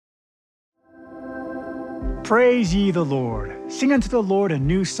Praise ye the Lord. Sing unto the Lord a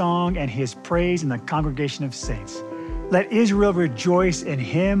new song, and his praise in the congregation of saints. Let Israel rejoice in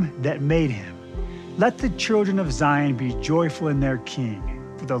him that made him. Let the children of Zion be joyful in their king.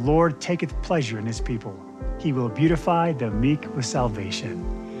 For the Lord taketh pleasure in his people. He will beautify the meek with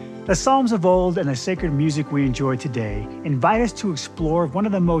salvation. The Psalms of old and the sacred music we enjoy today invite us to explore one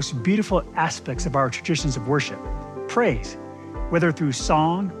of the most beautiful aspects of our traditions of worship, praise. Whether through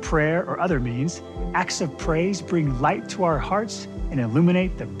song, prayer, or other means, acts of praise bring light to our hearts and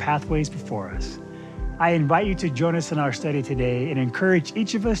illuminate the pathways before us. I invite you to join us in our study today and encourage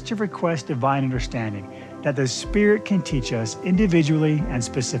each of us to request divine understanding that the Spirit can teach us individually and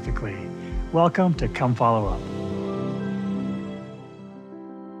specifically. Welcome to Come Follow Up.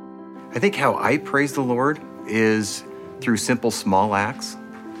 I think how I praise the Lord is through simple small acts.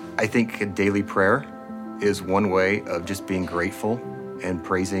 I think a daily prayer is one way of just being grateful and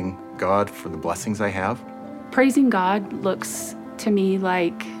praising God for the blessings I have. Praising God looks to me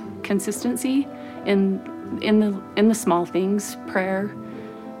like consistency in the small things, prayer,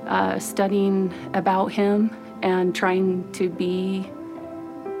 studying about Him, and trying to be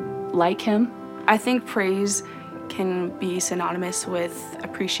like Him. I think praise can be synonymous with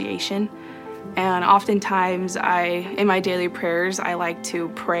appreciation. And oftentimes in my daily prayers, I like to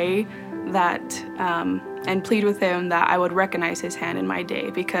pray that and plead with Him that I would recognize His hand in my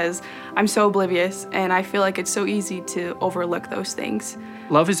day, because I'm so oblivious and I feel like it's so easy to overlook those things.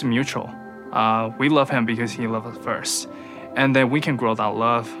 Love is mutual. We love Him because He loved us first. And then we can grow that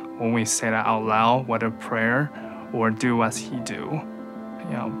love when we say that out loud, whether prayer or do as He do,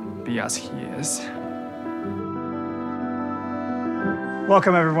 be as He is.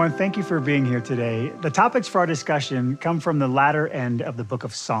 Welcome, everyone. Thank you for being here today. The topics for our discussion come from the latter end of the book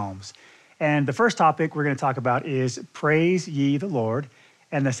of Psalms. And the first topic we're going to talk about is Praise Ye the Lord.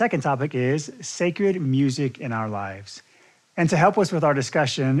 And the second topic is Sacred Music in Our Lives. And to help us with our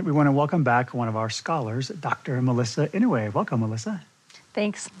discussion, we want to welcome back one of our scholars, Dr. Melissa Inouye. Welcome, Melissa.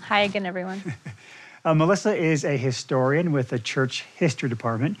 Thanks. Hi again, everyone. Melissa is a historian with the Church History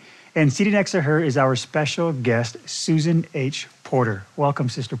Department. And seated next to her is our special guest, Susan H. Porter. Welcome,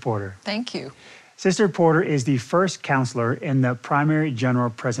 Sister Porter. Thank you. Sister Porter is the first counselor in the primary general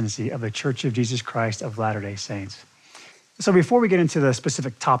presidency of the Church of Jesus Christ of Latter-day Saints. So before we get into the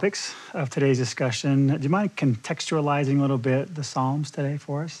specific topics of today's discussion, do you mind contextualizing a little bit the Psalms today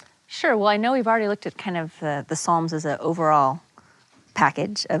for us? Sure. Well, I know we've already looked at kind of the Psalms as an overall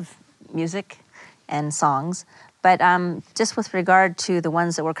package of music and songs. But just with regard to the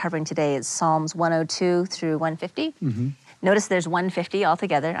ones that we're covering today, it's Psalms 102 through 150. Mm-hmm. Notice there's 150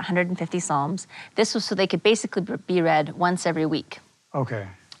 altogether, 150 Psalms. This was so they could basically be read once every week. Okay.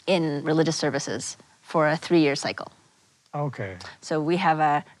 In religious services for a 3-year cycle. Okay. So we have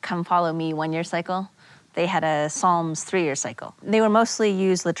a Come Follow Me 1-year cycle. They had a Psalms 3-year cycle. They were mostly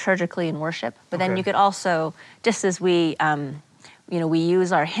used liturgically in worship, but then you could also, just as we we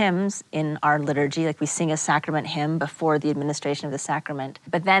use our hymns in our liturgy, like we sing a sacrament hymn before the administration of the sacrament,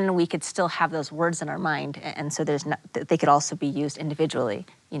 but then we could still have those words in our mind, and so they could also be used individually,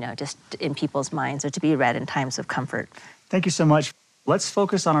 just in people's minds, or to be read in times of comfort. Thank you so much. Let's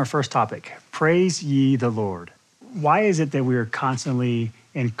focus on our first topic, Praise Ye the Lord. Why is it that we are constantly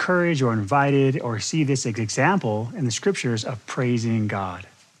encouraged or invited or see this example in the Scriptures of praising God?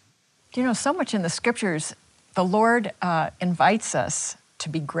 So much in the Scriptures, the Lord invites us to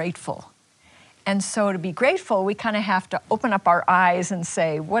be grateful. And so to be grateful, we kind of have to open up our eyes and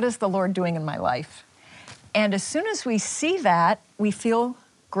say, what is the Lord doing in my life? And as soon as we see that, we feel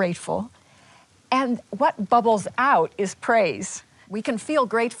grateful. And what bubbles out is praise. We can feel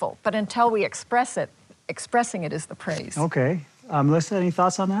grateful, but until we express it, expressing it is the praise. Okay. Melissa, any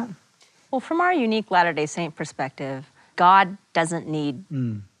thoughts on that? Well, from our unique Latter-day Saint perspective, God doesn't need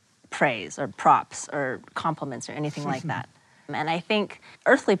praise or props or compliments or anything like that. And I think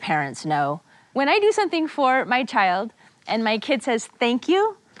earthly parents know, when I do something for my child and my kid says thank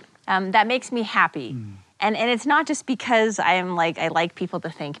you, that makes me happy. And it's not just because I like people to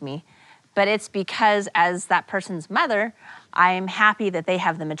thank me, but it's because as that person's mother, I am happy that they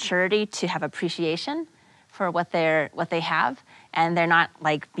have the maturity to have appreciation for what they have, and they're not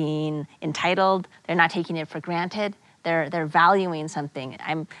being entitled, they're not taking it for granted. They're valuing something.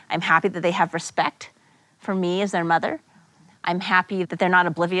 I'm happy that they have respect for me as their mother. I'm happy that they're not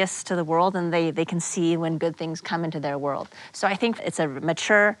oblivious to the world and they can see when good things come into their world. So I think it's a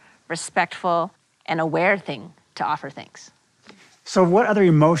mature, respectful, and aware thing to offer thanks. So what other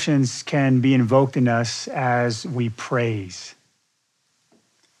emotions can be invoked in us as we praise?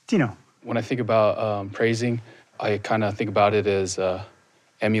 Tino. When I think about praising, I kind of think about it as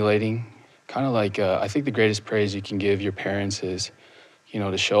emulating Kind of like, I think the greatest praise you can give your parents is,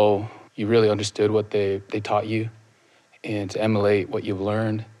 to show you really understood what they taught you and to emulate what you've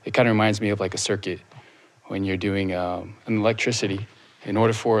learned. It kind of reminds me of like a circuit when you're doing an electricity. In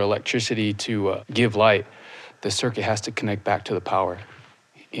order for electricity to give light, the circuit has to connect back to the power.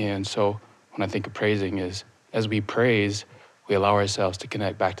 And so when I think of praising is, as we praise, we allow ourselves to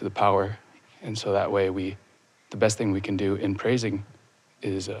connect back to the power. And so that way the best thing we can do in praising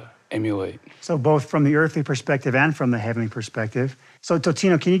is emulate. So both from the earthly perspective and from the heavenly perspective. So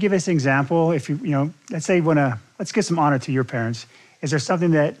Totino, can you give us an example? If let's say let's give some honor to your parents. Is there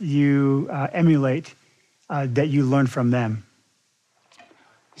something that you emulate that you learned from them?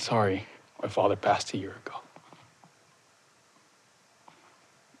 Sorry, my father passed a year ago.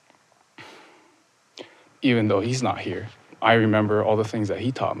 Even though he's not here, I remember all the things that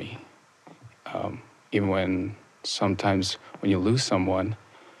he taught me. Even when sometimes when you lose someone,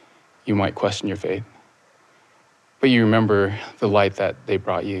 you might question your faith. But you remember the light that they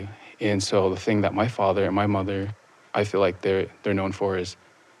brought you. And so the thing that my father and my mother, I feel like they're known for is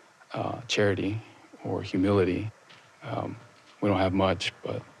charity or humility. We don't have much,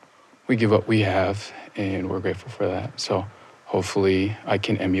 but we give what we have, and we're grateful for that. So hopefully I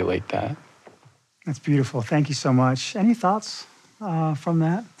can emulate that. That's beautiful. Thank you so much. Any thoughts from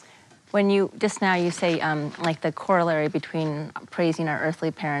that? When you say like the corollary between praising our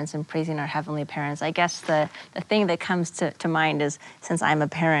earthly parents and praising our heavenly parents, I guess the thing that comes to mind is, since I'm a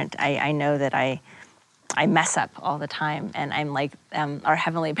parent, I know that I mess up all the time, and I'm like, our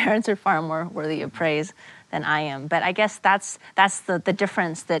heavenly parents are far more worthy of praise than I am. But I guess that's the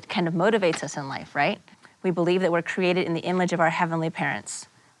difference that kind of motivates us in life, right? We believe that we're created in the image of our heavenly parents.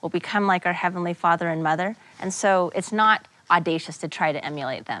 We'll become like our heavenly father and mother, and so it's not audacious to try to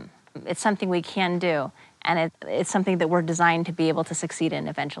emulate them. It's something we can do, and it's something that we're designed to be able to succeed in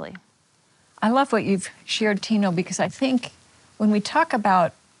eventually. I love what you've shared, Tino, because I think when we talk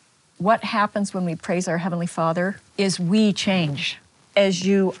about what happens when we praise our Heavenly Father is we change. As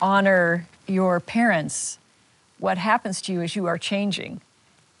you honor your parents, what happens to you is you are changing.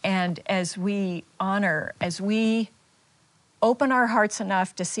 And as we honor, as we open our hearts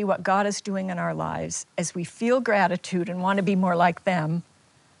enough to see what God is doing in our lives, as we feel gratitude and want to be more like them,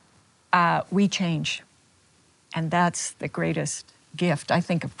 we change. And that's the greatest gift, I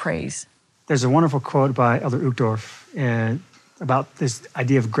think, of praise. There's a wonderful quote by Elder Uchtdorf about this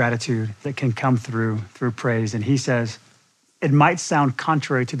idea of gratitude that can come through praise. And he says, "It might sound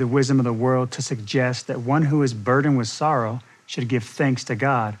contrary to the wisdom of the world to suggest that one who is burdened with sorrow should give thanks to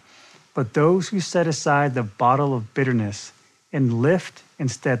God. But those who set aside the bottle of bitterness and lift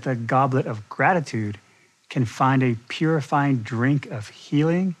instead the goblet of gratitude can find a purifying drink of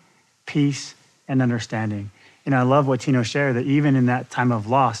healing, peace, and understanding." And I love what Tino shared, that even in that time of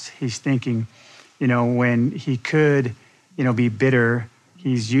loss, he's thinking, when he could, be bitter,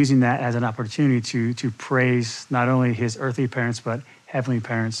 he's using that as an opportunity to praise not only his earthly parents, but heavenly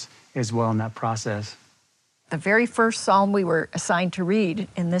parents as well in that process. The very first psalm we were assigned to read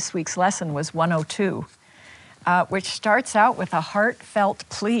in this week's lesson was 102, which starts out with a heartfelt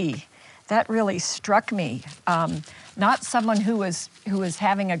plea. That really struck me. Not someone who was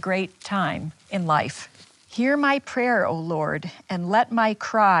having a great time in life. "Hear my prayer, O Lord, and let my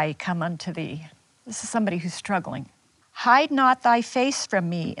cry come unto thee." This is somebody who's struggling. "Hide not thy face from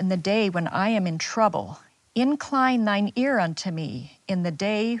me in the day when I am in trouble. Incline thine ear unto me in the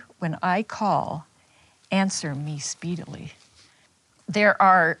day when I call. Answer me speedily." There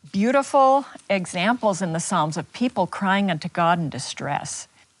are beautiful examples in the Psalms of people crying unto God in distress.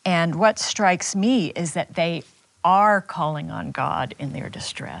 And what strikes me is that they are calling on God in their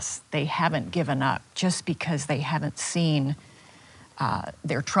distress. They haven't given up just because they haven't seen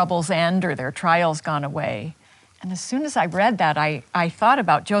their troubles end or their trials gone away. And as soon as I read that, I thought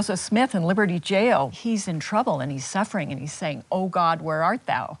about Joseph Smith in Liberty Jail. He's in trouble and he's suffering and he's saying, "Oh God, where art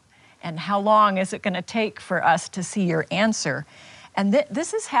thou? And how long is it going to take for us to see your answer?" And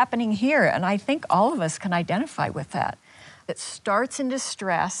this is happening here, and I think all of us can identify with that. It starts in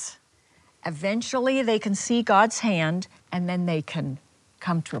distress. Eventually, they can see God's hand, and then they can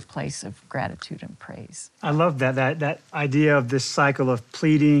come to a place of gratitude and praise. I love that idea of this cycle of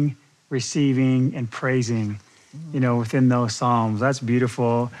pleading, receiving, and praising, within those Psalms. That's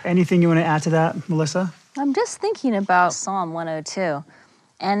beautiful. Anything you want to add to that, Melissa? I'm just thinking about Psalm 102.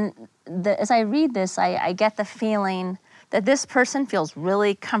 And as I read this, I get the feeling that this person feels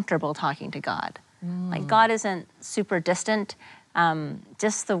really comfortable talking to God. Like God isn't super distant.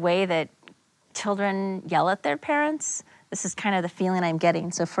 Just the way that children yell at their parents, this is kind of the feeling I'm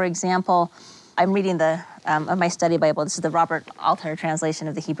getting. So for example, I'm reading of my study Bible. This is the Robert Alter translation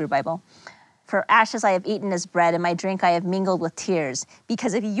of the Hebrew Bible. For ashes I have eaten as bread, and my drink I have mingled with tears,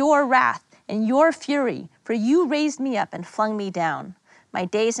 because of your wrath and your fury, for you raised me up and flung me down. My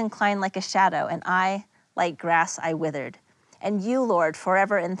days inclined like a shadow, and I, like grass, I withered. And you, Lord,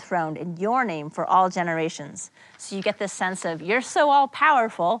 forever enthroned, in your name for all generations. So you get this sense of, you're so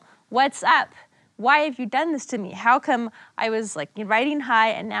all-powerful, what's up? Why have you done this to me? How come I was like riding high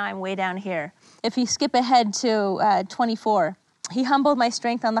and now I'm way down here? If you skip ahead to 24, he humbled my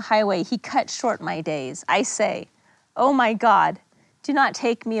strength on the highway. He cut short my days. I say, oh my God, do not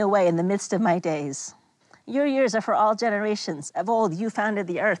take me away in the midst of my days. Your years are for all generations. Of old you founded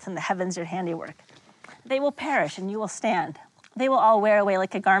the earth, and the heavens your handiwork. They will perish and you will stand. They will all wear away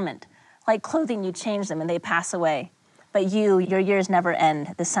like a garment. Like clothing you change them and they pass away. But you, your years never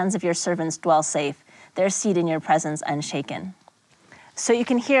end. The sons of your servants dwell safe. Their seed in your presence unshaken. So you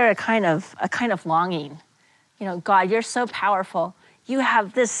can hear a kind of longing. You know, God, you're so powerful. You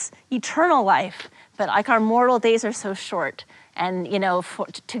have this eternal life, but like our mortal days are so short. And, you know,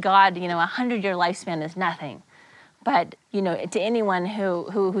 to God, you know, 100-year lifespan is nothing. But, you know, to anyone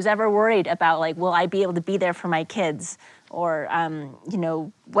who's ever worried about, like, will I be able to be there for my kids? Or, you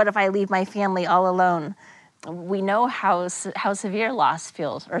know, what if I leave my family all alone? We know how severe loss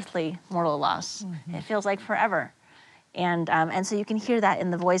feels, earthly, mortal loss. Mm-hmm. It feels like forever. And so you can hear that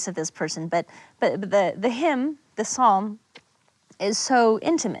in the voice of this person. But the hymn, the psalm, is so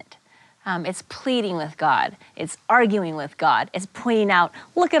intimate. It's pleading with God. It's arguing with God. It's pointing out,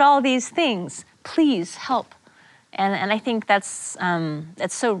 look at all these things. Please help. And I think that's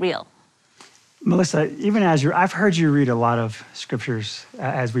so real. Melissa, even as I've heard you read a lot of scriptures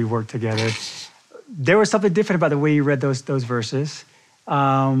as we work together. There was something different about the way you read those verses.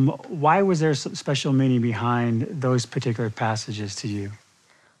 Why was there some special meaning behind those particular passages to you?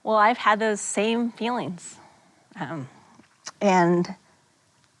 Well, I've had those same feelings, and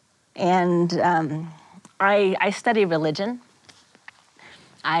I study religion.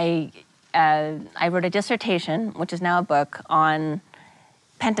 I wrote a dissertation, which is now a book, on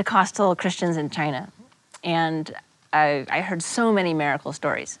Pentecostal Christians in China. And I heard so many miracle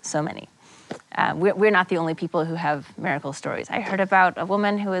stories, so many. We're not the only people who have miracle stories. I heard about a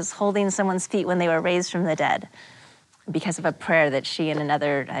woman who was holding someone's feet when they were raised from the dead because of a prayer that she and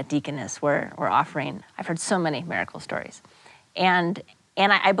another deaconess were offering. I've heard so many miracle stories. And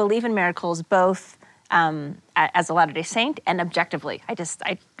I believe in miracles both as a Latter-day Saint and objectively. I just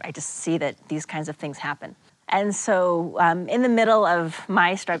see that these kinds of things happen. And so in the middle of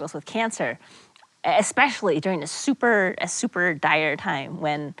my struggles with cancer, especially during a super dire time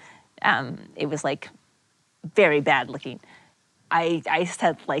when it was like very bad looking, I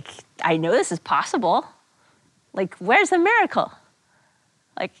said, like, I know this is possible. Like, where's the miracle?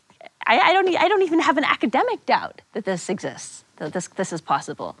 Like, I don't even have an academic doubt that this exists, that this is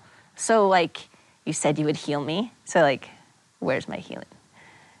possible. So, like, you said you would heal me. So, like, where's my healing?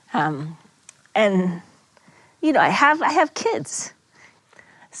 And you know, I have kids,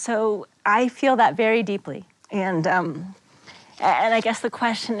 so I feel that very deeply. And I guess the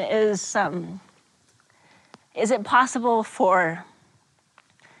question is it possible for,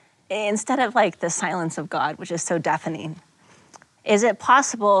 instead of like the silence of God, which is so deafening, is it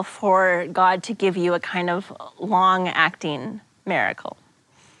possible for God to give you a kind of long-acting miracle?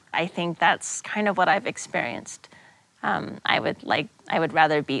 I think that's kind of what I've experienced. I would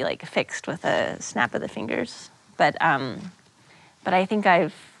rather be like fixed with a snap of the fingers, but I think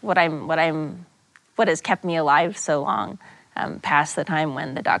what has kept me alive so long, past the time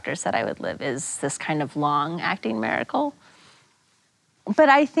when the doctor said I would live, is this kind of long-acting miracle. But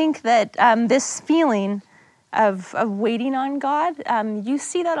I think that this feeling of waiting on God, you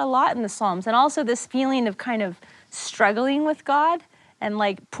see that a lot in the Psalms, and also this feeling of kind of struggling with God and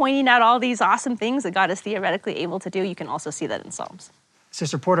like pointing out all these awesome things that God is theoretically able to do. You can also see that in Psalms.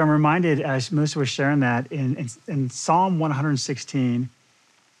 Sister Porter, I'm reminded as Melissa was sharing that in Psalm 116,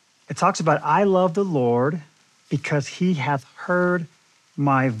 it talks about, I love the Lord because he hath heard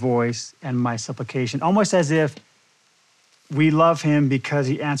my voice and my supplication, almost as if we love him because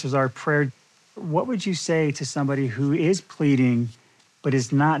he answers our prayer. What would you say to somebody who is pleading but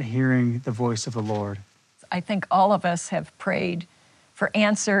is not hearing the voice of the Lord? I think all of us have prayed for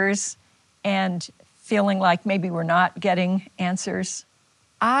answers and feeling like maybe we're not getting answers.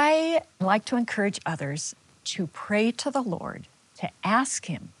 I like to encourage others to pray to the Lord, to ask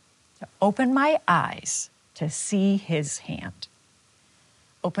him to open my eyes to see his hand,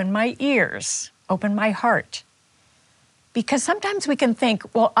 open my ears, open my heart. Because sometimes we can think,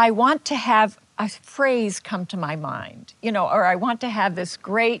 well, I want to have a phrase come to my mind, or I want to have this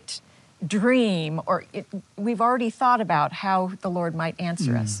great dream, or we've already thought about how the Lord might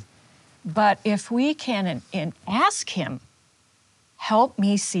answer us. But if we can and ask him, help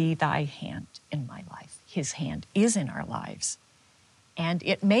me see thy hand in my life. His hand is in our lives. And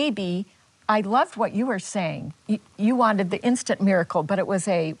it may be, I loved what you were saying. You wanted the instant miracle, but it was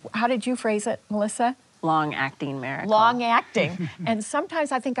how did you phrase it, Melissa? Long-acting miracle. Long-acting. And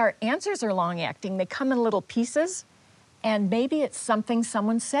sometimes I think our answers are long-acting. They come in little pieces, and maybe it's something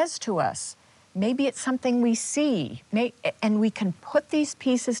someone says to us. Maybe it's something we see. And we can put these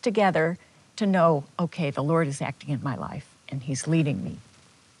pieces together to know, okay, the Lord is acting in my life, and he's leading me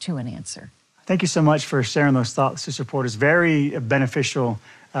to an answer. Thank you so much for sharing those thoughts, Sister Porter's very beneficial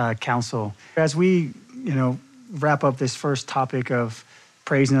counsel. As we, wrap up this first topic of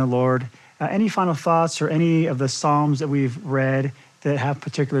praising the Lord, any final thoughts or any of the Psalms that we've read that have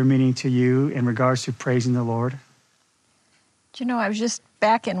particular meaning to you in regards to praising the Lord? I was just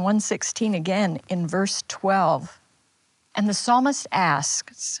back in 116 again in verse 12, and the psalmist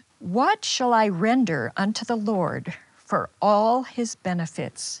asks, what shall I render unto the Lord for all his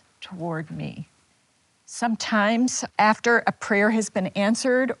benefits toward me? Sometimes after a prayer has been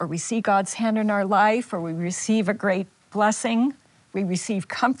answered, or we see God's hand in our life, or we receive a great blessing, we receive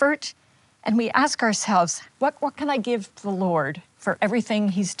comfort, and we ask ourselves, what can I give the Lord for everything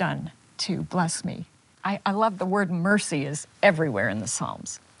he's done to bless me? I love the word mercy is everywhere in the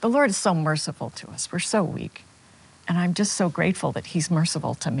Psalms. The Lord is so merciful to us. We're so weak. And I'm just so grateful that he's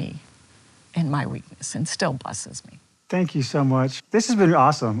merciful to me in my weakness and still blesses me. Thank you so much. This has been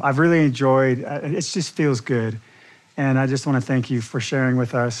awesome. I've really enjoyed it. It just feels good. And I just want to thank you for sharing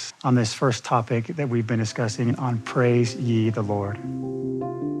with us on this first topic that we've been discussing on Praise Ye the Lord.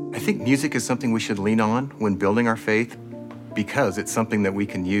 I think music is something we should lean on when building our faith because it's something that we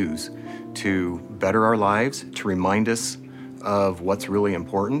can use to better our lives, to remind us of what's really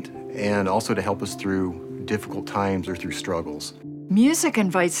important, and also to help us through difficult times or through struggles. Music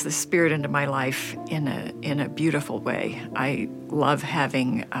invites the Spirit into my life in a beautiful way. I love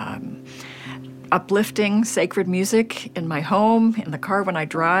having uplifting, sacred music in my home, in the car when I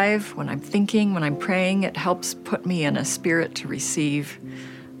drive, when I'm thinking, when I'm praying. It helps put me in a spirit to receive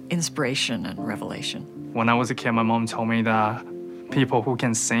inspiration and revelation. When I was a kid, my mom told me that people who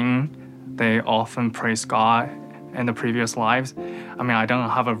can sing, they often praise God in the previous lives. I don't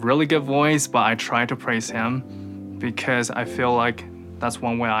have a really good voice, but I try to praise him because I feel like that's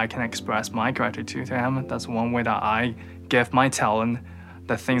one way I can express my gratitude to him. That's one way that I give my talent,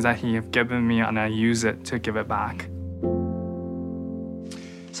 the things that he has given me, and I use it to give it back.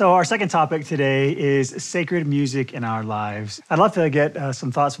 So our second topic today is sacred music in our lives. I'd love to get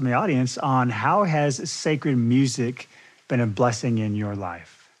some thoughts from the audience on how has sacred music been a blessing in your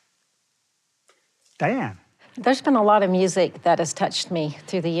life? Diane. There's been a lot of music that has touched me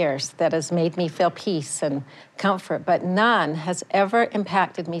through the years, that has made me feel peace and comfort, but none has ever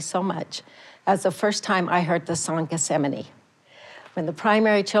impacted me so much as the first time I heard the song Gethsemane. When the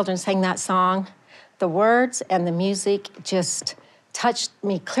primary children sang that song, the words and the music just touched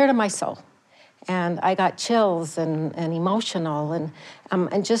me clear to my soul. And I got chills and emotional,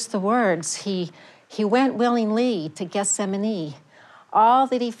 and just the words. He went willingly to Gethsemane. All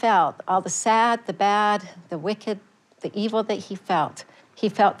that he felt, all the sad, the bad, the wicked, the evil that he felt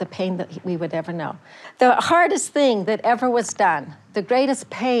the pain that we would ever know. The hardest thing that ever was done, the greatest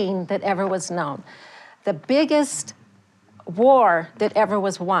pain that ever was known, the biggest war that ever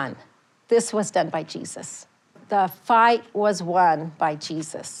was won, this was done by Jesus. The fight was won by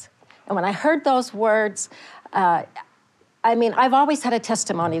Jesus. And when I heard those words, I've always had a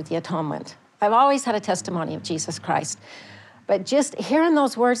testimony of the atonement. I've always had a testimony of Jesus Christ. But just hearing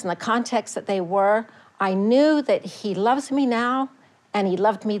those words in the context that they were, I knew that he loves me now and he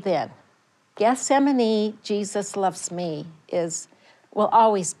loved me then. Gethsemane, Jesus Loves Me will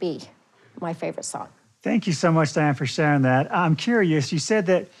always be my favorite song. Thank you so much, Diane, for sharing that. I'm curious, you said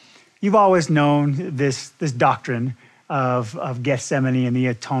that you've always known this doctrine of Gethsemane and the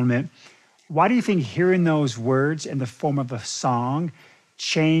atonement. Why do you think hearing those words in the form of a song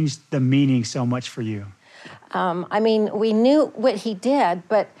changed the meaning so much for you? We knew what he did,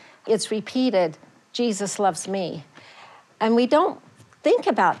 but it's repeated, Jesus loves me. And we don't think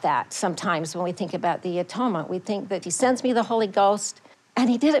about that sometimes when we think about the atonement. We think that he sends me the Holy Ghost, and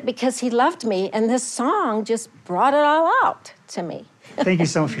he did it because he loved me, and this song just brought it all out to me. Thank you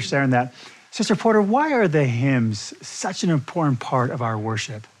so much for sharing that. Sister Porter, why are the hymns such an important part of our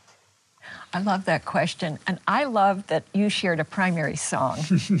worship? I love that question, and I love that you shared a primary song.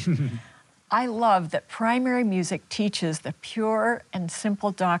 I love that primary music teaches the pure and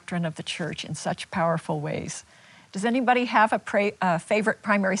simple doctrine of the church in such powerful ways. Does anybody have a favorite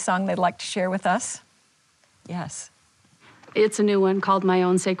primary song they'd like to share with us? Yes. It's a new one called My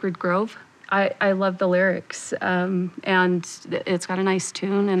Own Sacred Grove. I love the lyrics, and it's got a nice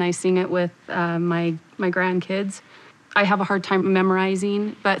tune, and I sing it with my grandkids. I have a hard time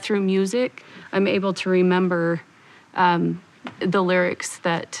memorizing, but through music, I'm able to remember the lyrics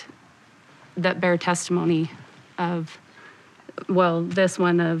that bear testimony of, well, this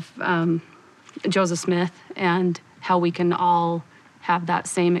one of Joseph Smith, and how we can all have that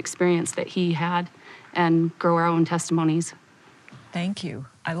same experience that he had and grow our own testimonies. Thank you.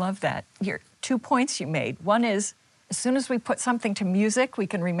 I love that. Your 2 points you made. One is, as soon as we put something to music, we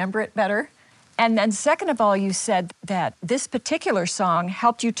can remember it better. And then second of all, you said that this particular song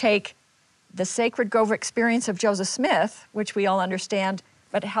helped you take the Sacred Grove experience of Joseph Smith, which we all understand,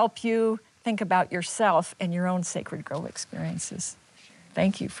 but help you think about yourself and your own Sacred Grove experiences.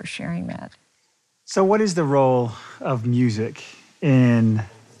 Thank you for sharing that. So what is the role of music in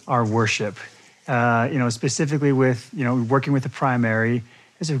our worship? Specifically with, working with the primary,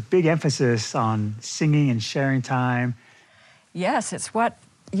 there's a big emphasis on singing and sharing time. Yes, it's what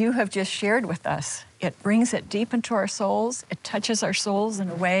you have just shared with us. It brings it deep into our souls. It touches our souls in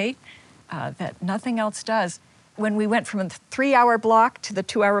a way that nothing else does. When we went from a 3-hour block to the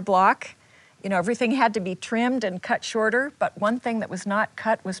 2-hour block, everything had to be trimmed and cut shorter, but one thing that was not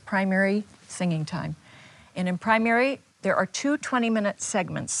cut was primary singing time. And in primary, there are 2 20-minute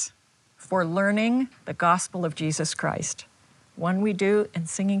segments for learning the gospel of Jesus Christ. One we do in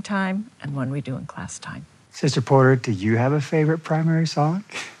singing time and one we do in class time. Sister Porter, do you have a favorite primary song?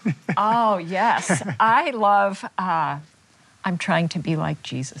 Oh, yes. I love I'm Trying to Be Like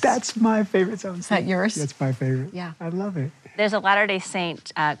Jesus. That's my favorite song. Is that yours? That's my favorite. Yeah. I love it. There's a Latter-day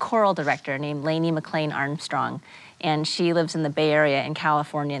Saint choral director named Lainey McLean Armstrong, and she lives in the Bay Area in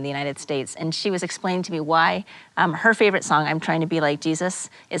California in the United States. And she was explaining to me why her favorite song, I'm Trying to Be Like Jesus,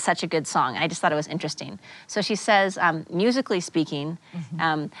 is such a good song. I just thought it was interesting. So she says, musically speaking,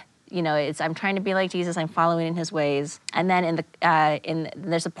 it's I'm trying to be like Jesus, I'm following in his ways. And then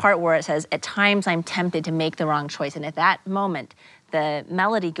there's a part where it says, at times I'm tempted to make the wrong choice. And at that moment, the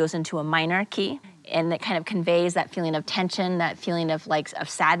melody goes into a minor key, and it kind of conveys that feeling of tension, that feeling of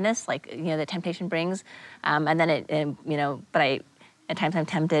sadness, that temptation brings. And then at times I'm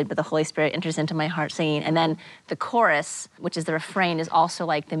tempted, but the Holy Spirit enters into my heart singing. And then the chorus, which is the refrain, is also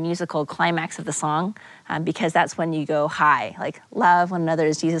like the musical climax of the song, because that's when you go high, like love one another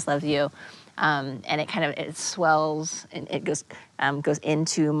as Jesus loves you. And it swells, and it goes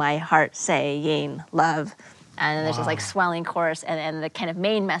into my heart saying love. And then there's this swelling chorus, and the kind of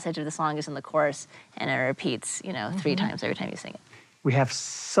main message of the song is in the chorus, and it repeats, 3 times every time you sing it. We have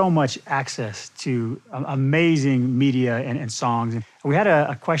so much access to amazing media and songs. And we had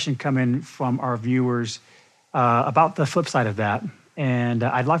a question come in from our viewers about the flip side of that. And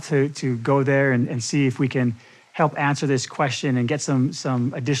I'd love to go there and see if we can help answer this question and get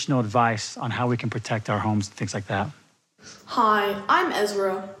some additional advice on how we can protect our homes and things like that. Hi, I'm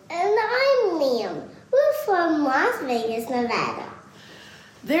Ezra. And I'm Liam. We're from Las Vegas, Nevada.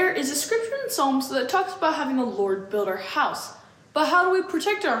 There is a scripture in Psalms that talks about having the Lord build our house. But how do we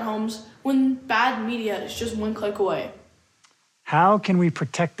protect our homes when bad media is just 1 click away? How can we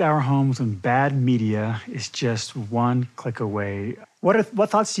protect our homes when bad media is just 1 click away? What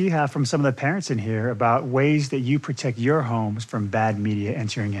thoughts do you have from some of the parents in here about ways that you protect your homes from bad media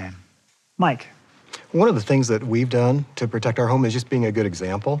entering in? Mike. One of the things that we've done to protect our home is just being a good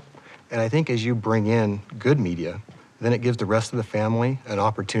example. And I think as you bring in good media, then it gives the rest of the family an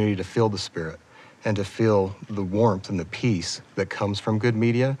opportunity to feel the Spirit and to feel the warmth and the peace that comes from good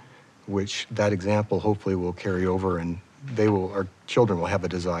media, which that example hopefully will carry over, and our children will have a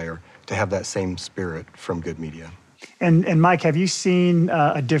desire to have that same spirit from good media. And Mike, have you seen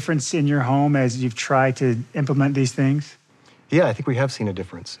a difference in your home as you've tried to implement these things? Yeah, I think we have seen a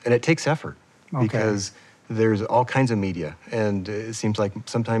difference, and it takes effort because there's all kinds of media, and it seems like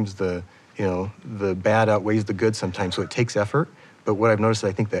sometimes the bad outweighs the good sometimes, so it takes effort. But what I've noticed,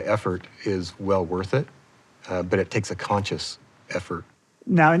 I think the effort is well worth it, but it takes a conscious effort.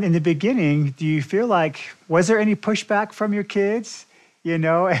 Now, in the beginning, do you feel was there any pushback from your kids?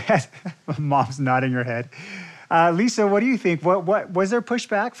 Mom's nodding her head. Lisa, what do you think? What was there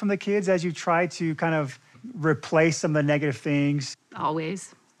pushback from the kids as you tried to kind of replace some of the negative things?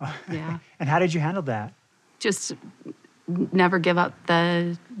 Always, yeah. And how did you handle that? Just never give up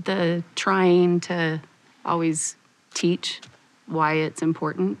the trying to always teach why it's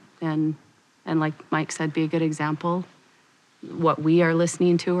important, and like Mike said, be a good example. What we are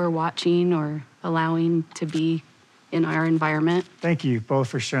listening to or watching or allowing to be in our environment. Thank you both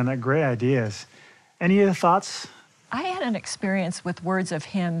for sharing that. Great ideas. Any other thoughts? I had an experience with words of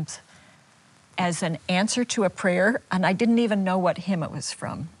hymns as an answer to a prayer, and I didn't even know what hymn it was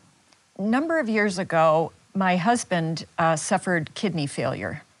from. A number of years ago, my husband suffered kidney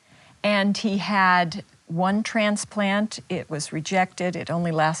failure, and he had one transplant. It was rejected. It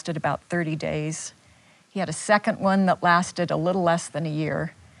only lasted about 30 days. He had a second one that lasted a little less than a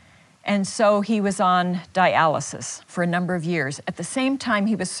year. And so he was on dialysis for a number of years. At the same time,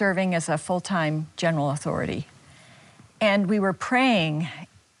 he was serving as a full-time general authority. And we were praying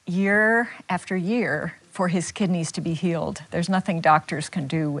year after year for his kidneys to be healed. There's nothing doctors can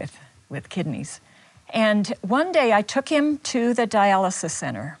do with kidneys. And one day I took him to the dialysis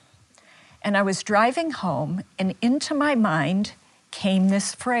center, and I was driving home, and into my mind came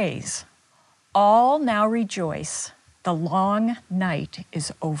this phrase, "All now rejoice, the long night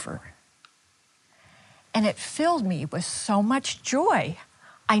is over." And it filled me with so much joy.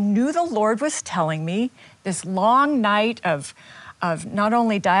 I knew the Lord was telling me this long night of not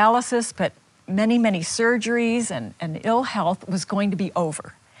only dialysis, but many, many surgeries and ill health was going to be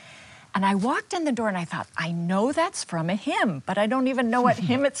over. And I walked in the door and I thought, I know that's from a hymn, but I don't even know what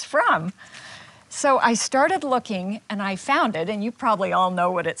hymn it's from. So I started looking and I found it, and you probably all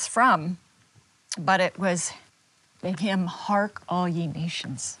know what it's from, but it was the hymn, "Hark All Ye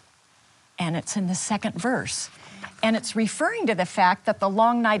Nations." And it's in the second verse. And it's referring to the fact that the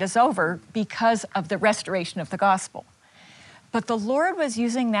long night is over because of the restoration of the gospel. But the Lord was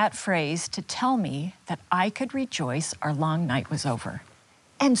using that phrase to tell me that I could rejoice our long night was over.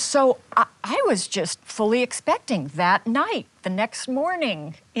 And so I was just fully expecting that night, the next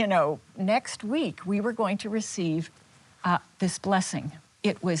morning, next week, we were going to receive this blessing.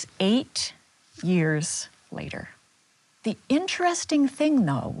 It was 8 years later. The interesting thing,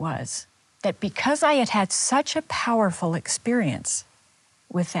 though, was that because I had had such a powerful experience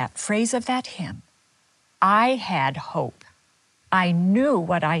with that phrase of that hymn, I had hope. I knew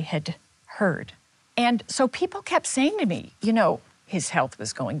what I had heard. And so people kept saying to me, his health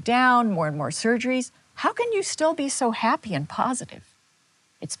was going down, more and more surgeries. How can you still be so happy and positive?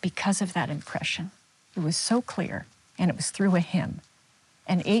 It's because of that impression. It was so clear, and it was through a hymn.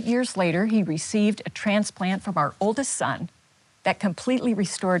 And 8 years later, he received a transplant from our oldest son that completely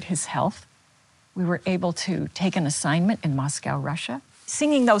restored his health. We were able to take an assignment in Moscow, Russia.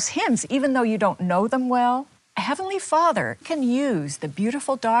 Singing those hymns, even though you don't know them well, a Heavenly Father can use the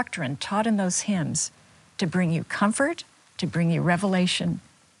beautiful doctrine taught in those hymns to bring you comfort, to bring you revelation,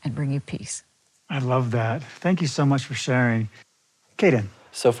 and bring you peace. I love that. Thank you so much for sharing. Caden.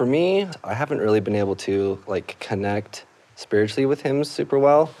 So for me, I haven't really been able to connect spiritually with hymns super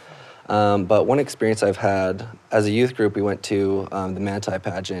well. But one experience I've had, as a youth group, we went to the Manti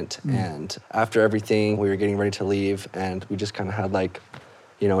pageant, and after everything, we were getting ready to leave, and we just kind of had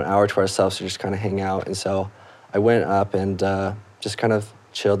an hour to ourselves to just kind of hang out. And so I went up and just kind of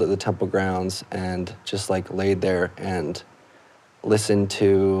chilled at the temple grounds and just laid there and listened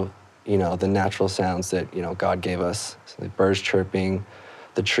to, the natural sounds that, God gave us. So the birds chirping,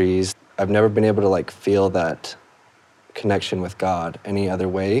 the trees. I've never been able to feel that connection with God any other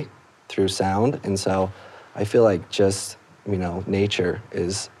way through sound. And so I feel just, nature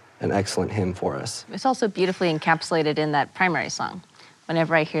is an excellent hymn for us. It's also beautifully encapsulated in that primary song.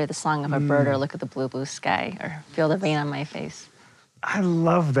 Whenever I hear the song of a bird or look at the blue, blue sky or feel the rain on my face. I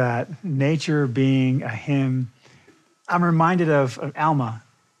love that, nature being a hymn. I'm reminded of Alma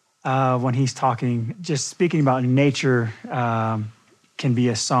when he's talking, just speaking about nature can be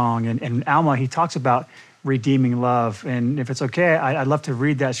a song. And Alma, he talks about redeeming love. And if it's okay, I'd love to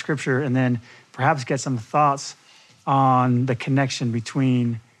read that scripture and then perhaps get some thoughts on the connection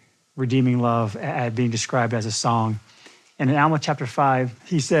between redeeming love being described as a song. And in Alma chapter 5,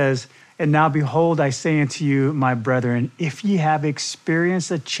 he says, "And now behold, I say unto you, my brethren, if ye have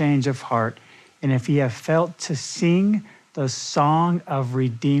experienced a change of heart, and if ye have felt to sing the song of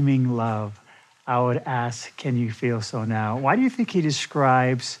redeeming love, I would ask, can you feel so now?" Why do you think he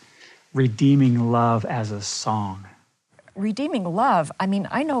describes redeeming love as a song? Redeeming love,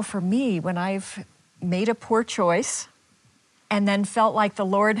 I know for me, when I've made a poor choice and then felt like the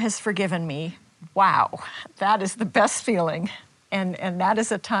Lord has forgiven me, wow, that is the best feeling. And that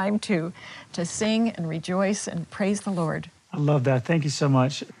is a time to sing and rejoice and praise the Lord. I love that. Thank you so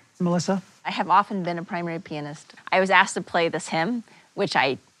much. Melissa? I have often been a primary pianist. I was asked to play this hymn, which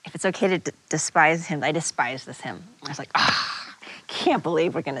if it's okay to despise hymns, I despise this hymn. I was like, can't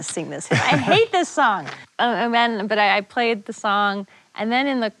believe we're gonna sing this hymn. I hate this song. But I played the song, and then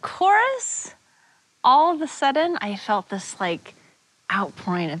in the chorus, all of a sudden, I felt this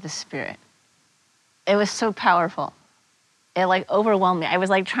outpouring of the Spirit. It was so powerful. It overwhelmed me. I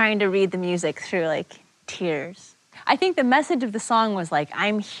was trying to read the music through tears. I think the message of the song was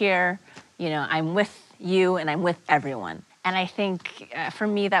I'm here, I'm with you and I'm with everyone. And I think for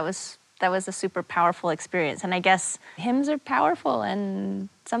me, that was a super powerful experience. And I guess hymns are powerful, and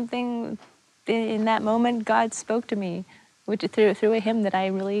something in that moment, God spoke to me through a hymn that I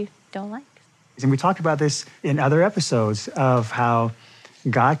really don't like. And we talked about this in other episodes of how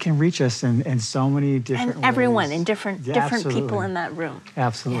God can reach us in so many different and everyone ways. In different people in that room.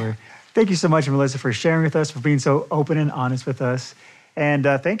 Absolutely. Yeah. Thank you so much, Melissa, for sharing with us, for being so open and honest with us. And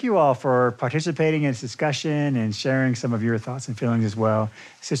thank you all for participating in this discussion and sharing some of your thoughts and feelings as well.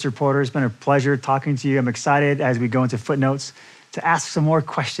 Sister Porter, it's been a pleasure talking to you. I'm excited as we go into footnotes to ask some more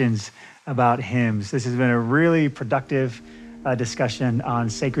questions about hymns. This has been a really productive discussion on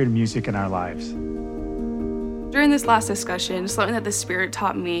sacred music in our lives. During this last discussion, something that the Spirit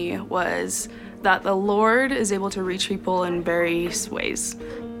taught me was that the Lord is able to reach people in various ways.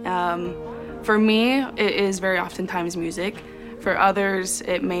 For me, it is very oftentimes music. For others,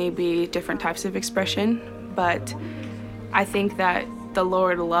 it may be different types of expression, but I think that the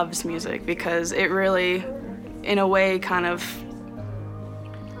Lord loves music because it really, in a way,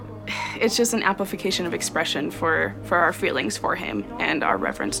 it's just an amplification of expression for our feelings for Him and our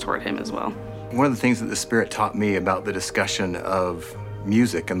reverence toward Him as well. One of the things that the Spirit taught me about the discussion of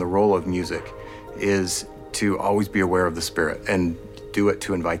music and the role of music is to always be aware of the Spirit and do it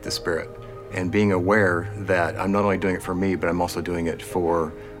to invite the Spirit. And being aware that I'm not only doing it for me, but I'm also doing it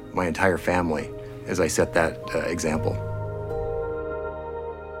for my entire family as I set that example.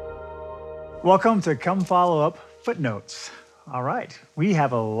 Welcome to Come Follow Up Footnotes. All right, we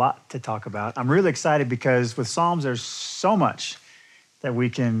have a lot to talk about. I'm really excited because with Psalms, there's so much that we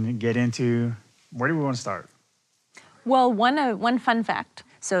can get into. Where do we want to start? Well, one fun fact.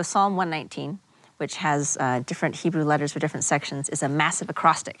 So Psalm 119, which has different Hebrew letters for different sections, is a massive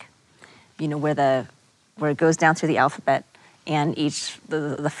acrostic. Where it goes down through the alphabet, and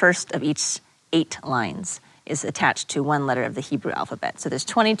the first of each 8 lines is attached to one letter of the Hebrew alphabet. So there's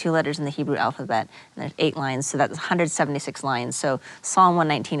 22 letters in the Hebrew alphabet, and there's 8 lines, so that's 176 lines. So Psalm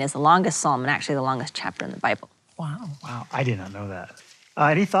 119 is the longest psalm and actually the longest chapter in the Bible. Wow, I did not know that.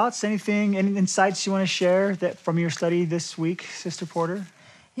 Any thoughts, any insights you want to share from your study this week, Sister Porter?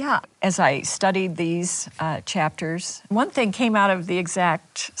 Yeah, as I studied these chapters, one thing came out of the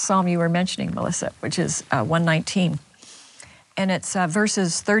exact psalm you were mentioning, Melissa, which is 119. And it's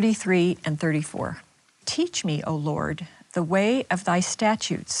verses 33 and 34. Teach me, O Lord, the way of thy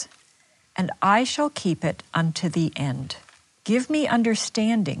statutes, and I shall keep it unto the end. Give me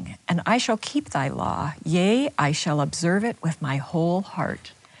understanding, and I shall keep thy law. Yea, I shall observe it with my whole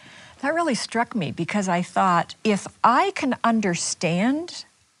heart. That really struck me because I thought, if I can understand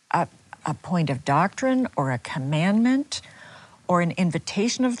a point of doctrine or a commandment or an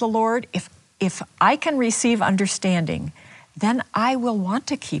invitation of the Lord, if I can receive understanding, then I will want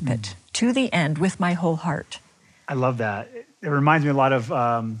to keep it to the end with my whole heart. I love that. It reminds me a lot of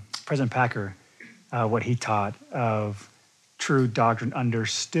President Packer, what he taught of true doctrine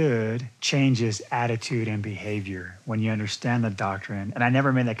understood changes attitude and behavior when you understand the doctrine. And I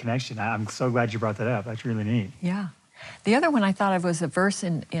never made that connection. I'm so glad you brought that up. That's really neat. Yeah. The other one I thought of was a verse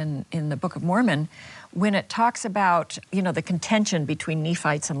in the Book of Mormon when it talks about, the contention between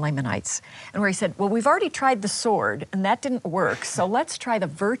Nephites and Lamanites, and where he said, well, we've already tried the sword, and that didn't work, so let's try the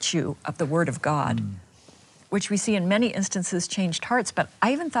virtue of the Word of God, which we see in many instances changed hearts. But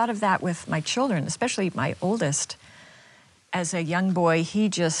I even thought of that with my children, especially my oldest. As a young boy, he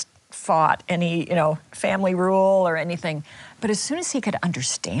just fought any, family rule or anything. But as soon as he could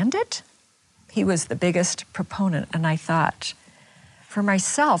understand it, he was the biggest proponent. And I thought, for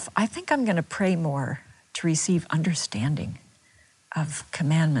myself, I think I'm going to pray more to receive understanding of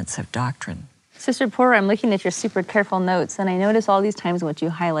commandments of doctrine. Sister Porter, I'm looking at your super careful notes, and I notice all these times what you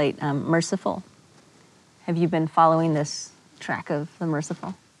highlight, merciful. Have you been following this track of the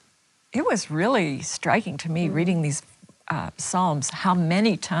merciful? It was really striking to me reading these Psalms, how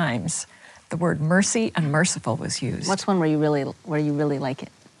many times the word mercy and merciful was used. What's one where you really like it?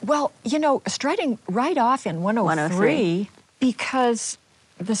 Well, striking right off in 103, because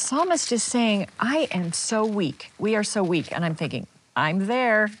the psalmist is saying, I am so weak. We are so weak. And I'm thinking, I'm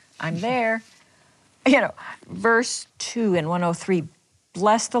there. Verse 2 in 103,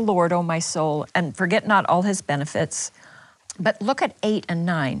 bless the Lord, O my soul, and forget not all his benefits. But look at 8 and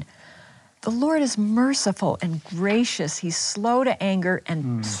 9. The Lord is merciful and gracious. He's slow to anger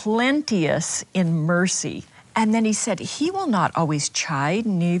and plenteous in mercy. And then he said, he will not always chide,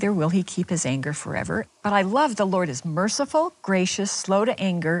 neither will he keep his anger forever. But I love the Lord is merciful, gracious, slow to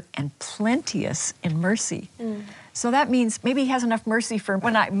anger, and plenteous in mercy. So that means maybe he has enough mercy for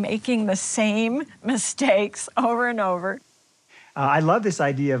when I'm making the same mistakes over and over. I love this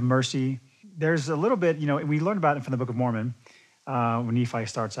idea of mercy there's a little bit, we learned about it from the Book of Mormon when Nephi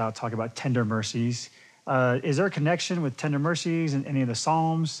starts out talking about tender mercies. Is there a connection with tender mercies in any of the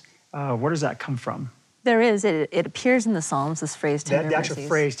Psalms? Where does that come from? There is. It appears in the Psalms, this phrase, tender The mercies. actual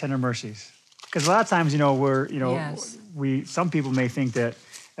phrase, tender mercies. Because a lot of times, Yes. some people may think that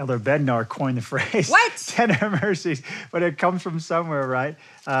Elder Bednar coined the phrase, What? tender mercies, but it comes from somewhere, right?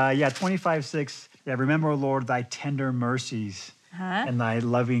 25:6. Yeah, remember, O Lord, thy tender mercies and thy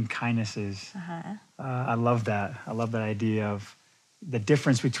loving kindnesses. I love that. I love that idea of the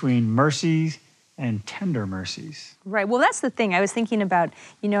difference between mercies and tender mercies. Right. Well, that's the thing. I was thinking about,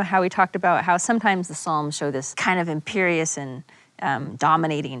 how we talked about how sometimes the Psalms show this kind of imperious and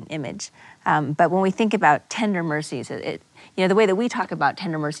dominating image. But when we think about tender mercies, the way that we talk about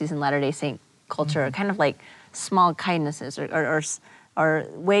tender mercies in Latter-day Saint culture are kind of like small kindnesses or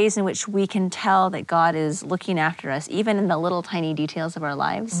ways in which we can tell that God is looking after us, even in the little tiny details of our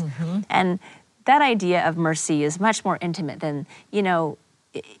lives. And that idea of mercy is much more intimate than,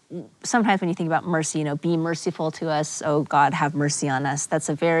 sometimes when you think about mercy, be merciful to us, oh God, have mercy on us. That's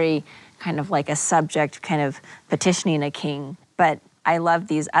a very kind of like a subject kind of petitioning a king. But I love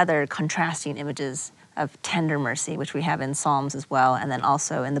these other contrasting images of tender mercy, which we have in Psalms as well, and then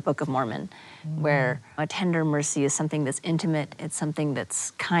also in the Book of Mormon, where a tender mercy is something that's intimate, it's something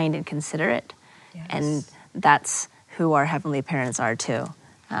that's kind and considerate, and that's who our heavenly parents are too.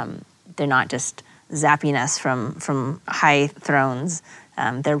 They're not just zapping us from high thrones.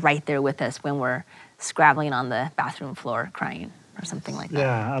 They're right there with us when we're scrabbling on the bathroom floor crying or something like that.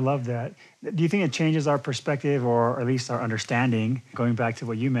 Yeah, I love that. Do you think it changes our perspective or at least our understanding, going back to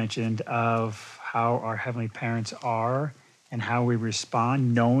what you mentioned, of how our heavenly parents are and how we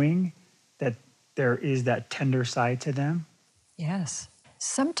respond, knowing that there is that tender side to them? Yes.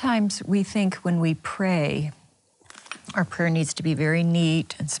 Sometimes we think when we pray, our prayer needs to be very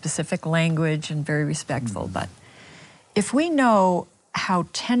neat and specific language and very respectful. But if we know how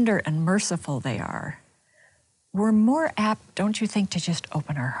tender and merciful they are, we're more apt, don't you think, to just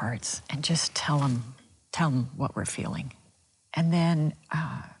open our hearts and just tell them what we're feeling. And then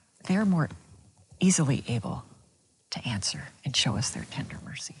they're more easily able to answer and show us their tender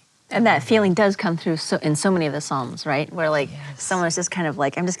mercy. And that feeling does come through in so many of the Psalms, right? Where someone's just kind of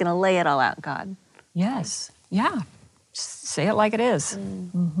like, I'm just going to lay it all out, God. Yes. Yeah. Say it like it is.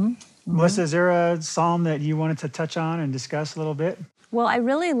 Melissa, is there a psalm that you wanted to touch on and discuss a little bit? Well, I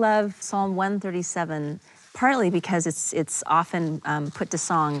really love Psalm 137, partly because it's often put to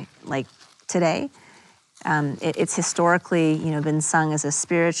song like today. It's historically, been sung as a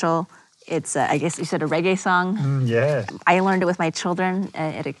spiritual. It's, I guess you said, a reggae song. Yes. I learned it with my children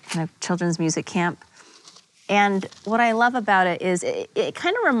at a kind of children's music camp. And what I love about it is it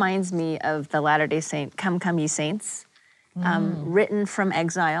kind of reminds me of the Latter-day Saint, Come, Come Ye Saints, written from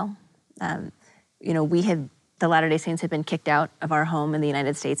exile. The Latter-day Saints had been kicked out of our home in the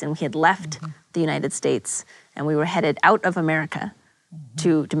United States, and we had left the United States, and we were headed out of America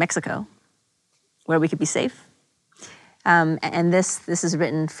to Mexico, where we could be safe. And this is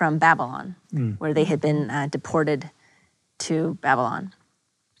written from Babylon, where they had been deported to Babylon.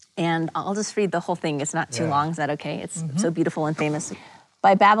 And I'll just read the whole thing. It's not too long. Is that okay? It's so beautiful and famous.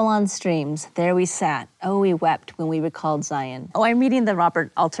 By Babylon's streams, there we sat. Oh, we wept when we recalled Zion. Oh, I'm reading the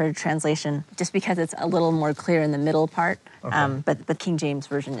Robert Alter translation just because it's a little more clear in the middle part. Okay. But the King James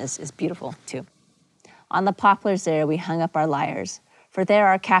Version is beautiful, too. On the poplars there we hung up our lyres, for there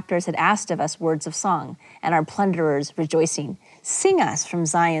our captors had asked of us words of song, and our plunderers rejoicing, sing us from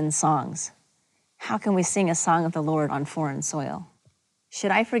Zion's songs. How can we sing a song of the Lord on foreign soil?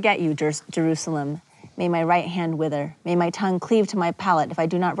 Should I forget you, Jerusalem, may my right hand wither, may my tongue cleave to my palate if I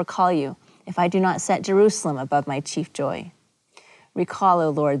do not recall you, if I do not set Jerusalem above my chief joy. Recall, O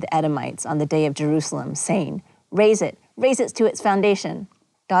Lord, the Edomites on the day of Jerusalem, saying, raise it to its foundation.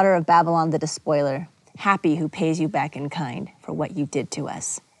 Daughter of Babylon the despoiler, happy who pays you back in kind for what you did to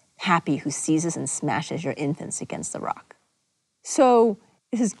us. Happy who seizes and smashes your infants against the rock. So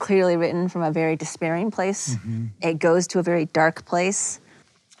this is clearly written from a very despairing place. It goes to a very dark place.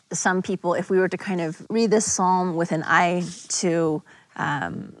 Some people, if we were to kind of read this psalm with an eye to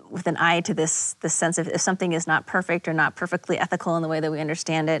this sense of if something is not perfect or not perfectly ethical in the way that we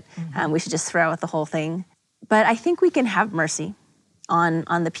understand it, we should just throw out the whole thing. But I think we can have mercy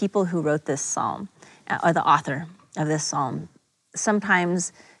on the people who wrote this psalm, or the author of this psalm.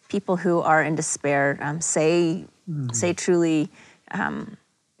 Sometimes people who are in despair say truly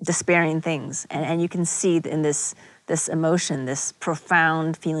despairing things, and you can see in this emotion, this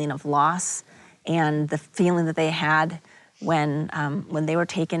profound feeling of loss, and the feeling that they had when they were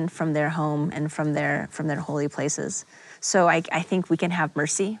taken from their home and from their holy places. So I think we can have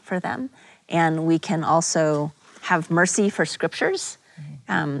mercy for them, And we can also have mercy for scriptures.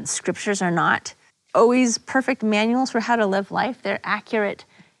 Scriptures are not always perfect manuals for how to live life. They're accurate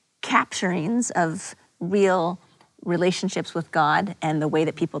capturings of real relationships with God and the way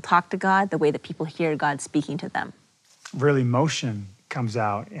that people talk to God, the way that people hear God speaking to them. Real emotion comes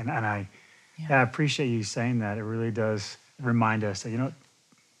out, and I appreciate you saying that. It really does remind us that,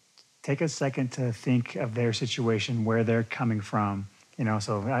 take a second to think of their situation, where they're coming from,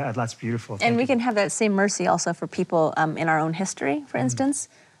 so that's beautiful. And we can have that same mercy also for people in our own history, for instance.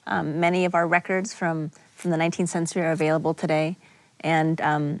 Many of our records from the 19th century are available today. And,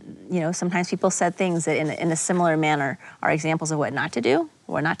 sometimes people said things that in a similar manner are examples of what not to do,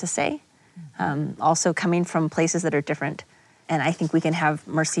 what not to say, also coming from places that are different. And I think we can have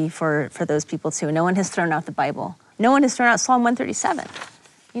mercy for those people too. No one has thrown out the Bible. No one has thrown out Psalm 137.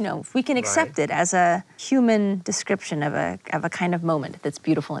 If we can accept it as a human description of a kind of moment that's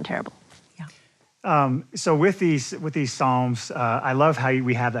beautiful and terrible. So with these Psalms, I love how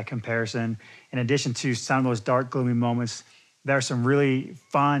we have that comparison. In addition to some of those dark, gloomy moments, there are some really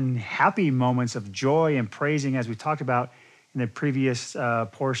fun, happy moments of joy and praising, as we talked about in the previous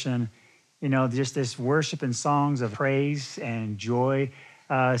portion. Just this worship and songs of praise and joy.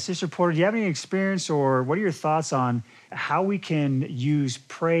 Sister Porter, do you have any experience, or what are your thoughts on how we can use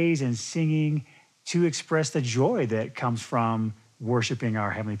praise and singing to express the joy that comes from worshiping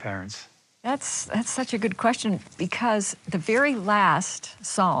our Heavenly Parents? That's such a good question, because the very last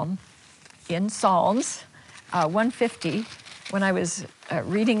psalm in Psalms 150, when I was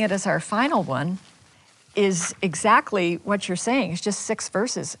reading it as our final one, is exactly what you're saying. It's just 6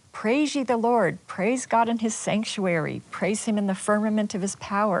 verses. Praise ye the Lord, praise God in his sanctuary, praise him in the firmament of his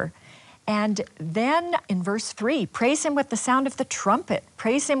power. And then in verse 3, praise him with the sound of the trumpet,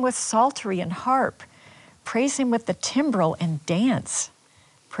 praise him with psaltery and harp, praise him with the timbrel and dance,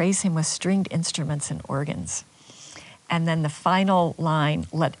 praise him with stringed instruments and organs. And then the final line,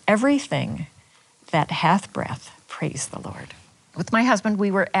 let everything that hath breath praise the Lord. With my husband,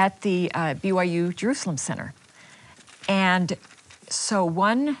 we were at the BYU Jerusalem Center. And so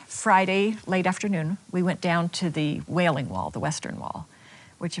one Friday late afternoon, we went down to the Wailing Wall, the Western Wall,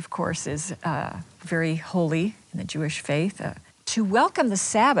 which of course is very holy in the Jewish faith, to welcome the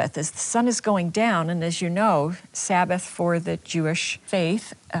Sabbath as the sun is going down. And as you know, Sabbath for the Jewish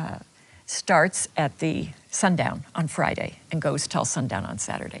faith starts at the sundown on Friday and goes till sundown on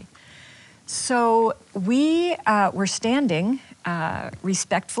Saturday. So we were standing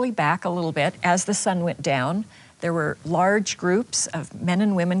respectfully back a little bit as the sun went down. There were large groups of men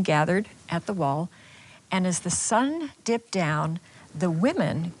and women gathered at the wall. And as the sun dipped down, the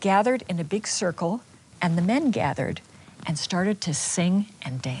women gathered in a big circle and the men gathered and started to sing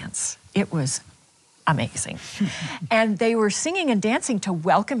and dance. It was amazing. And they were singing and dancing to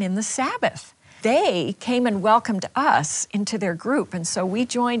welcome in the Sabbath. They came and welcomed us into their group. And so we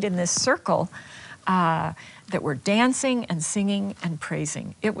joined in this circle that were dancing and singing and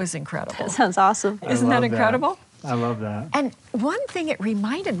praising. It was incredible. That sounds awesome. Isn't that incredible? I love that. And one thing it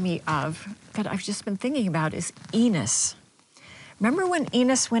reminded me of that I've just been thinking about is Enos. Remember when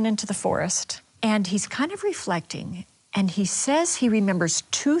Enos went into the forest and he's kind of reflecting and he says he remembers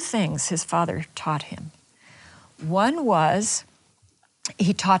 2 things his father taught him. One was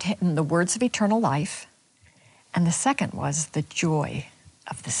he taught him the words of eternal life, and the second was the joy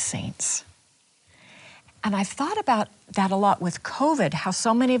of the saints. And I've thought about that a lot with COVID, how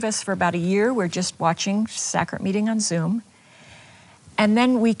so many of us for about a year were just watching sacrament meeting on Zoom. And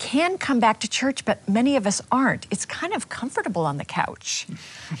then we can come back to church, but many of us aren't. It's kind of comfortable on the couch,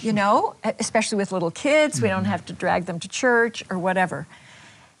 especially with little kids. We don't have to drag them to church or whatever.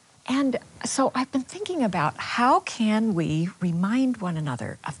 And so I've been thinking about how can we remind one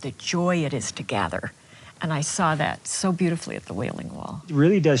another of the joy it is to gather. And I saw that so beautifully at the Wailing Wall. It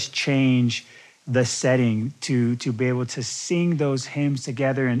really does change the setting to be able to sing those hymns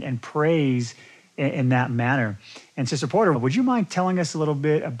together and praise in that manner. And Sister Porter, would you mind telling us a little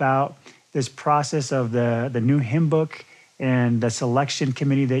bit about this process of the new hymn book and the selection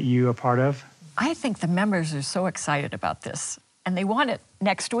committee that you are part of? I think the members are so excited about this, and they want it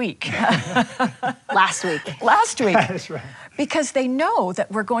next week. Last week. That's right. Because they know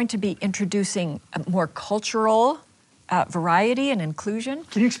that we're going to be introducing a more cultural variety and inclusion.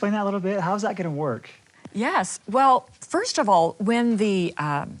 Can you explain that a little bit? How's that going to work? Yes. Well, first of all, when the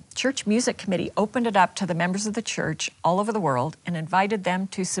Church Music Committee opened it up to the members of the church all over the world and invited them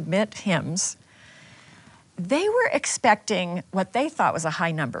to submit hymns, they were expecting what they thought was a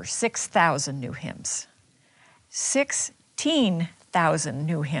high number, 6,000 new hymns. 16,000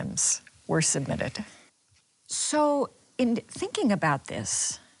 new hymns were submitted. So in thinking about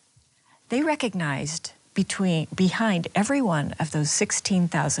this, they recognized behind every one of those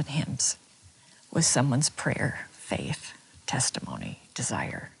 16,000 hymns was someone's prayer, faith, testimony,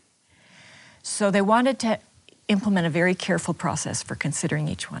 desire. So they wanted to implement a very careful process for considering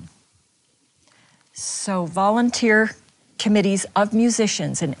each one. So volunteer committees of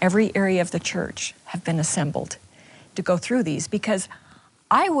musicians in every area of the church have been assembled to go through these, because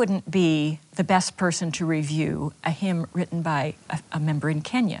I wouldn't be the best person to review a hymn written by a member in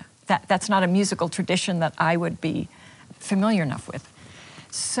Kenya. That's not a musical tradition that I would be familiar enough with.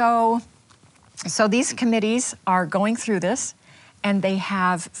 So these committees are going through this, and they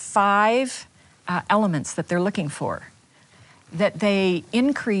have 5 elements that they're looking for. That they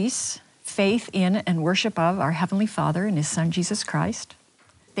increase faith in and worship of our Heavenly Father and His Son, Jesus Christ.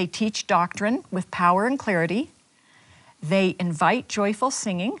 They teach doctrine with power and clarity. They invite joyful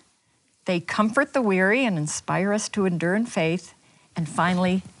singing. They comfort the weary and inspire us to endure in faith. And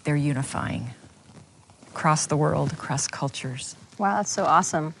finally, they're unifying across the world, across cultures. Wow, that's so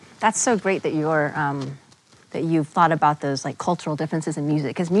awesome. That's so great that you've thought about those like cultural differences in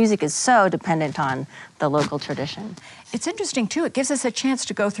music, because music is so dependent on the local tradition. It's interesting too, it gives us a chance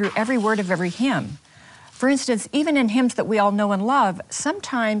to go through every word of every hymn. For instance, even in hymns that we all know and love,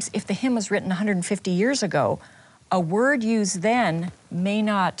 sometimes if the hymn was written 150 years ago, a word used then may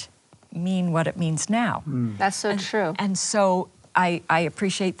not mean what it means now. That's so true. And so I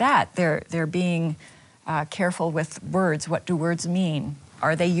appreciate that. They're being careful with words. What do words mean?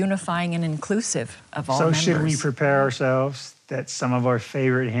 Are they unifying and inclusive of all members? So should we prepare ourselves that some of our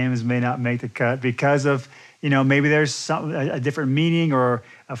favorite hymns may not make the cut because of, maybe there's a different meaning or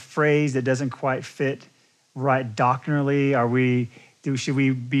a phrase that doesn't quite fit right doctrinally? Should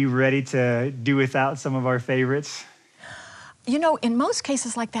we be ready to do without some of our favorites? In most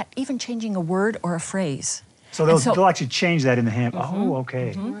cases like that, even changing a word or a phrase. So they'll actually change that in the hymn. Oh,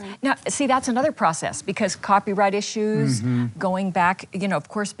 okay. Now, see, that's another process, because copyright issues, going back, of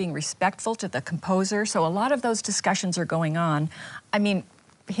course, being respectful to the composer. So a lot of those discussions are going on. I mean,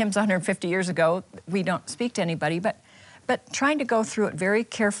 hymns 150 years ago, we don't speak to anybody, but trying to go through it very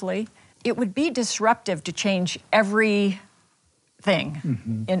carefully. It would be disruptive to change everything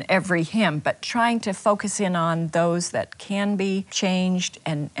in every hymn, but trying to focus in on those that can be changed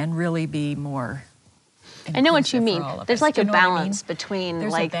and really be more. I know what you mean. There's like a balance between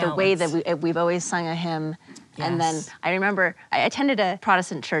the way that we've always sung a hymn. Yes. And then I remember I attended a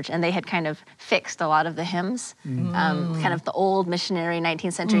Protestant church, and they had kind of fixed a lot of the hymns, kind of the old missionary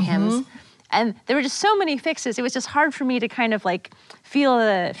 19th century hymns. And there were just so many fixes. It was just hard for me to kind of like feel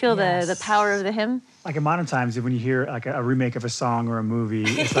the power of the hymn. Like in modern times, when you hear like a remake of a song or a movie,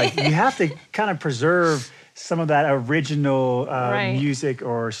 it's like you have to kind of preserve some of that original music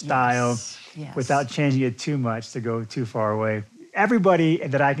or style without changing it too much to go too far away. Everybody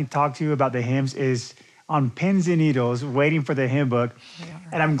that I can talk to about the hymns is on pins and needles waiting for the hymn book.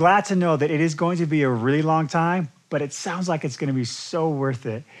 And I'm glad to know that it is going to be a really long time, but it sounds like it's going to be so worth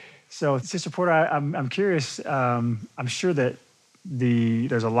it. So, Sister Porter, I'm curious. I'm sure that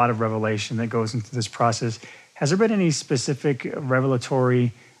there's a lot of revelation that goes into this process. Has there been any specific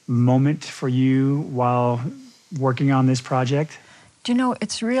revelatory moment for you while working on this project? Do you know,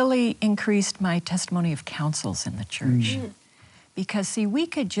 it's really increased my testimony of councils in the church. Because, see, we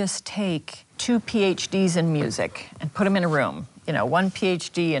could just take 2 PhDs in music and put them in a room. One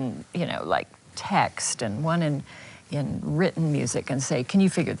PhD in, like text and one in written music, and say, can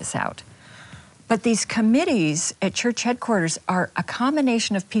you figure this out? But these committees at church headquarters are a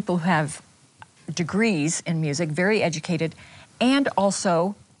combination of people who have degrees in music, very educated, and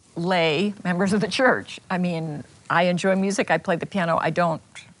also lay members of the church. I mean, I enjoy music, I play the piano, I don't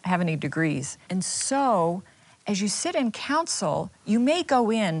have any degrees. And so, as you sit in council, you may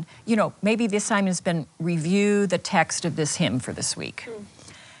go in, maybe the assignment has been review the text of this hymn for this week.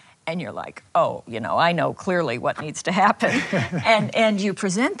 And you're like, I know clearly what needs to happen. and you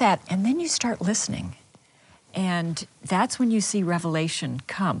present that, and then you start listening. And that's when you see revelation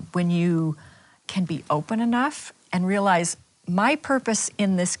come, when you can be open enough and realize my purpose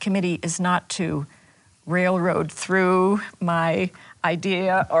in this committee is not to railroad through my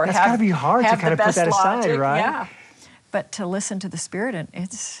idea or that's got to be hard to kind of put that aside, logic, right? Yeah. But to listen to the Spirit, and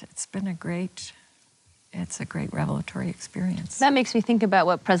it's been a great revelatory experience. That makes me think about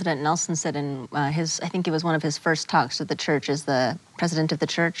what President Nelson said in I think it was one of his first talks to the church as the president of the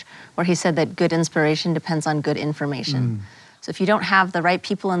church, where he said that good inspiration depends on good information. So if you don't have the right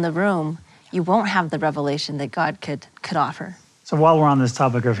people in the room, you won't have the revelation that God could offer. So while we're on this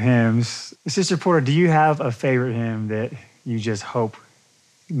topic of hymns, Sister Porter, do you have a favorite hymn that you just hope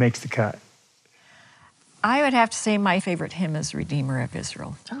makes the cut? I would have to say my favorite hymn is Redeemer of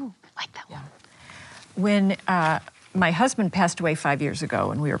Israel. Oh, like that one. When my husband passed away 5 years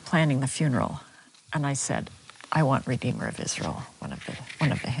ago, and we were planning the funeral, and I said, I want Redeemer of Israel, one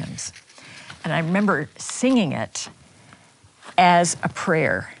of the hymns. And I remember singing it as a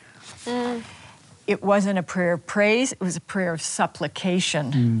prayer. It wasn't a prayer of praise, it was a prayer of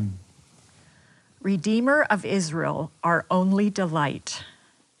supplication. Redeemer of Israel, our only delight,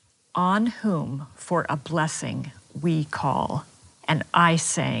 on whom for a blessing we call. And I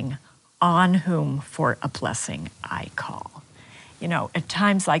sang, on whom for a blessing I call. You know, at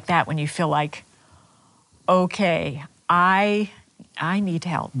times like that when you feel like, okay, I need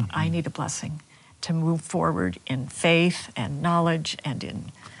help, I need a blessing to move forward in faith and knowledge and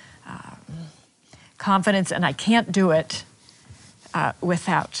in confidence, and I can't do it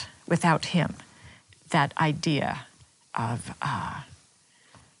without him. That idea of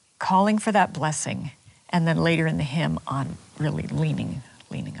calling for that blessing, and then later in the hymn on really leaning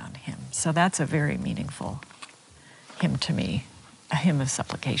on him. So that's a very meaningful hymn to me, a hymn of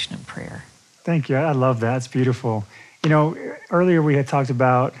supplication and prayer. Thank you. I love that. It's beautiful. You know, earlier we had talked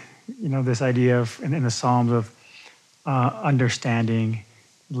about, you know, this idea of, in the Psalms of understanding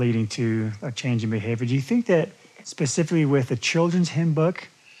leading to a change in behavior. Do you think that specifically with the children's hymn book,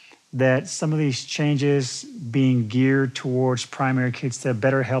 that some of these changes being geared towards primary kids to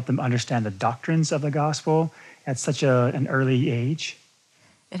better help them understand the doctrines of the gospel at such an early age?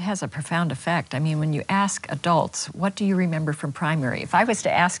 It has a profound effect. I mean, when you ask adults, what do you remember from primary? If I was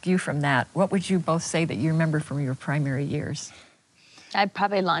to ask you from that, what would you both say that you remember from your primary years? I'd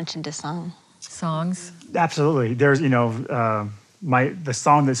probably launch into song. Songs? Absolutely. There's, you know, the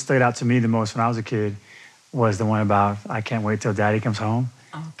song that stood out to me the most when I was a kid was the one about "I Can't Wait Till Daddy Comes Home."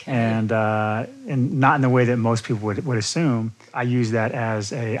 Okay. And not in the way that most people would assume. I use that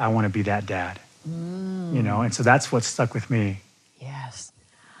as I want to be that dad. You know, and so that's what stuck with me. Yes.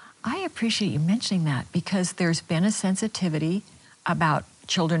 I appreciate you mentioning that because there's been a sensitivity about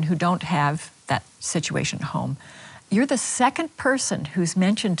children who don't have that situation at home. You're the second person who's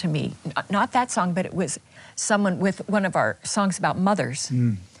mentioned to me, not that song, but it was someone with one of our songs about mothers,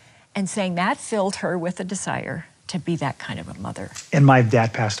 and saying that filled her with a desire to be that kind of a mother. And my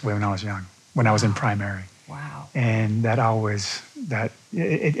dad passed away when I was young, when I was in primary. Wow. And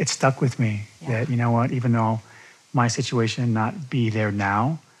it stuck with me that, you know what, even though my situation not be there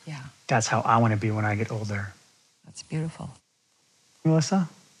now, that's how I want to be when I get older. That's beautiful. Melissa?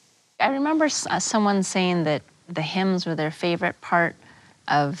 I remember someone saying that the hymns were their favorite part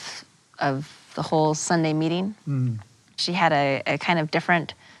of the whole Sunday meeting. She had a kind of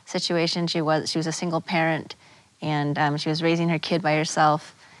different situation. She was a single parent, and she was raising her kid by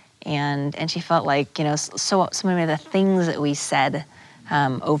herself, and she felt like, you know, so many of the things that we said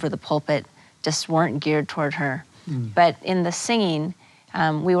over the pulpit just weren't geared toward her. But in the singing,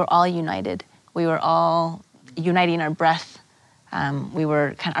 we were all united. We were all uniting our breath.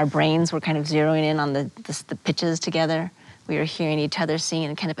 Our brains were kind of zeroing in on the pitches together. We were hearing each other sing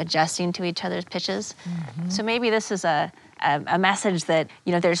and kind of adjusting to each other's pitches. So maybe this is a message that,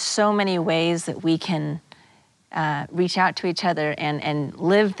 you know, there's so many ways that we can reach out to each other and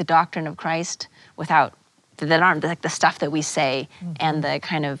live the doctrine of Christ that aren't like the stuff that we say and the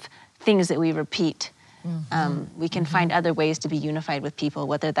kind of things that we repeat. We can find other ways to be unified with people,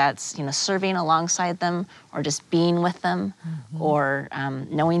 whether that's, you know, serving alongside them or just being with them or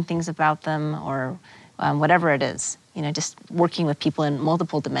knowing things about them or whatever it is, you know, just working with people in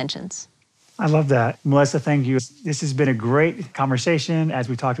multiple dimensions. I love that. Melissa, thank you. This has been a great conversation as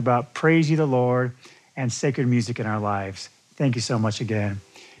we talked about Praise Ye the Lord and sacred music in our lives. Thank you so much again.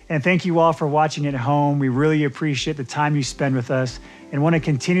 And thank you all for watching at home. We really appreciate the time you spend with us and want to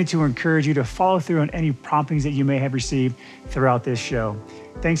continue to encourage you to follow through on any promptings that you may have received throughout this show.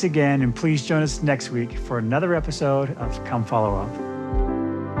 Thanks again, and please join us next week for another episode of Come Follow Up.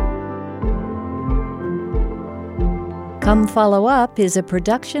 Come Follow Up is a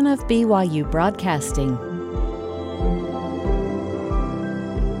production of BYU Broadcasting.